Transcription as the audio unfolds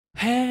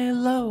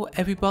Hello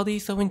everybody,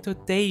 so in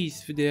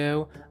today's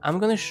video I'm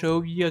gonna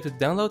show you how to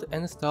download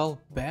and install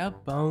bare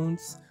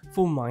bones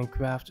for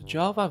Minecraft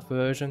Java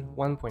version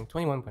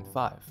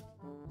 1.21.5.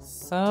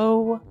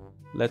 So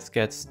let's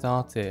get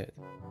started.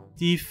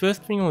 The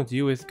first thing you want to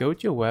do is go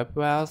to your web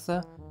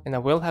browser, and I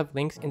will have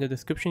links in the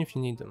description if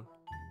you need them.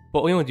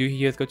 But what you want to do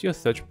here is go to your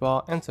search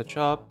bar and search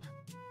up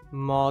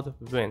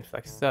modinf,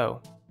 like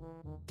so.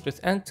 Just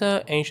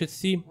enter and you should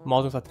see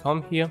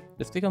modinf.com here.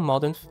 Just click on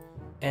modinf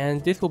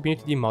and this will bring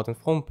you to the modinf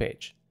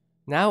homepage.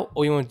 Now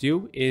all you want to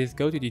do is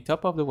go to the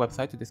top of the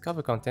website to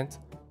discover content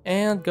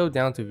and go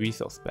down to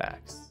resource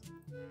packs.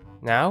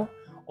 Now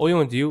all you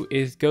want to do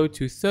is go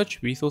to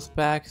search resource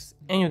packs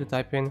and you have to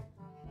type in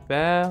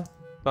bare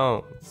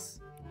bones.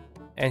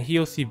 And here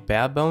you'll see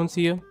bare bones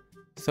here.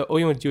 So all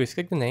you want to do is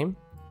click the name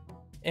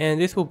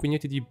and this will bring you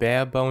to the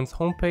bare bones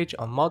homepage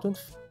on modinf.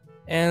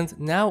 And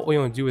now all you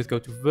want to do is go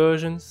to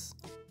versions,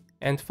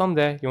 and from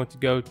there you want to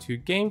go to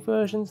game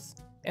versions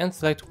and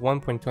select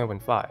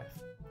 1.20.5.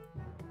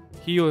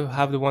 Here you'll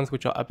have the ones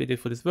which are updated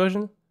for this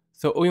version,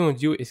 so all you want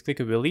to do is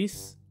click a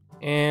release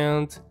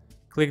and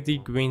click the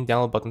green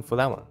download button for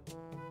that one.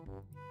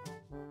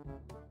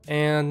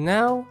 And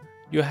now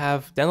you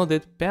have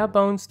downloaded bare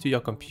bones to your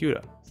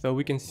computer, so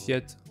we can see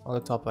it on the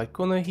top right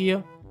corner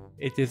here.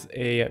 It is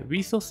a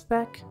resource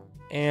pack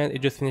and it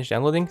just finished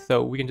downloading,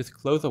 so we can just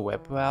close the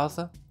web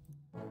browser.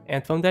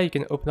 And from there you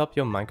can open up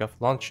your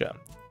Minecraft launcher.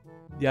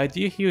 The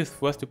idea here is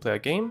for us to play a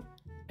game,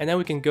 and then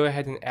we can go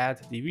ahead and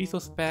add the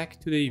resource pack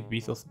to the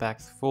resource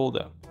packs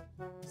folder.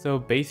 So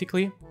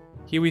basically,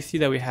 here we see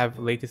that we have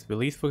latest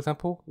release, for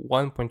example,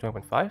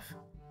 1.20.5.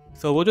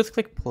 So we'll just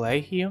click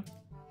play here,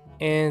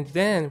 and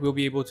then we'll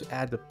be able to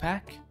add the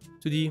pack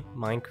to the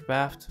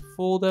Minecraft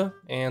folder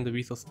and the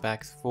resource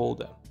packs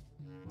folder.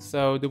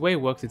 So the way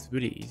it works is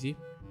really easy.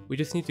 We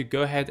just need to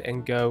go ahead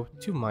and go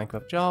to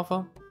Minecraft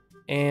Java,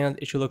 and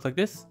it should look like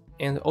this.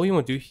 And all you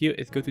want to do here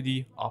is go to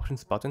the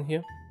options button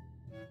here.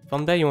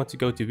 From there you want to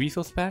go to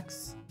resource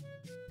packs,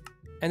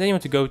 and then you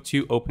want to go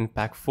to open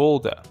pack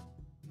folder.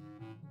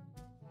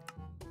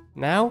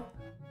 Now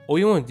all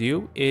you want to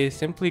do is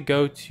simply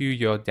go to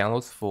your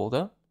downloads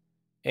folder,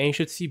 and you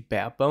should see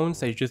bare bones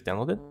that you just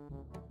downloaded.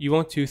 You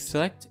want to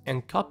select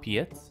and copy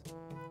it,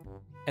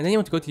 and then you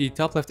want to go to the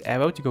top left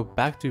arrow to go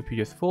back to the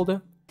previous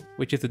folder,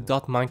 which is the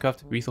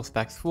 .minecraft resource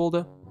packs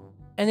folder,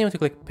 and then you want to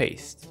click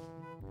paste.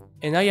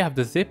 And now you have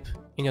the zip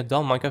in your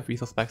 .minecraft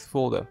resource packs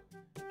folder.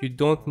 You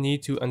don't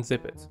need to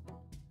unzip it.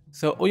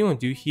 So all you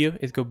want to do here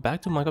is go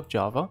back to Minecraft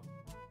Java,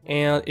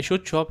 and it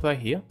should show up right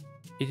here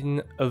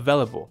in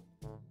available.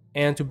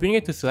 And to bring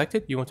it to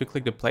selected, you want to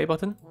click the play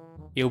button.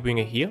 It will bring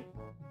it here.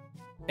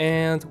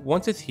 And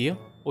once it's here,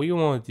 all you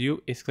want to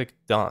do is click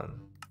done.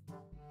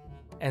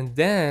 And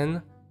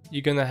then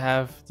you're gonna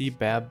have the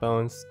bare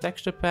bones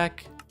texture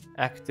pack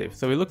active.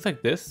 So it looks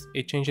like this.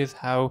 It changes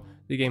how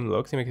the game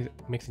looks. It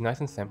makes it nice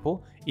and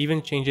simple.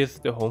 Even changes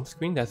the home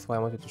screen. That's why I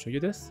wanted to show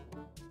you this.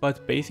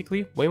 But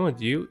basically what you want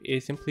to do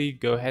is simply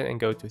go ahead and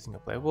go to a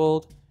single player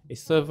world, a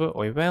server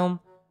or a realm.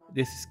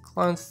 This is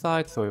client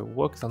side, so it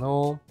works on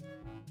all.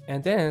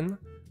 And then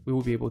we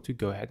will be able to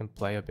go ahead and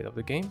play a bit of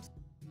the game.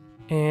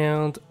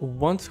 And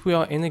once we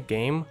are in a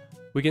game,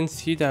 we can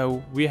see that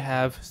we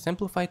have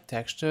simplified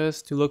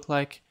textures to look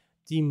like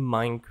the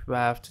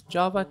Minecraft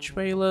Java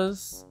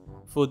trailers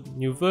for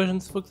new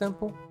versions, for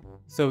example.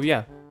 So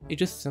yeah, it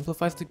just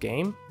simplifies the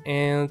game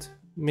and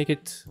make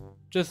it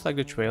just like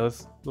the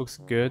trailers. Looks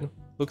good,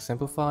 looks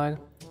simplified,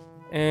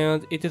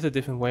 and it is a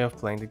different way of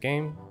playing the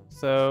game.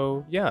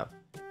 So yeah,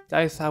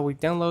 that is how we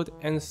download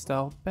and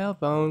install bare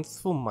bones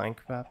for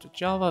Minecraft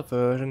Java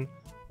version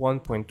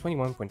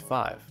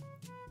 1.21.5.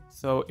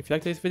 So if you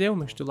liked this video,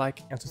 make sure to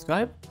like and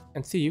subscribe,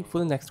 and see you for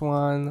the next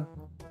one.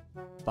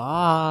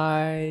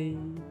 Bye!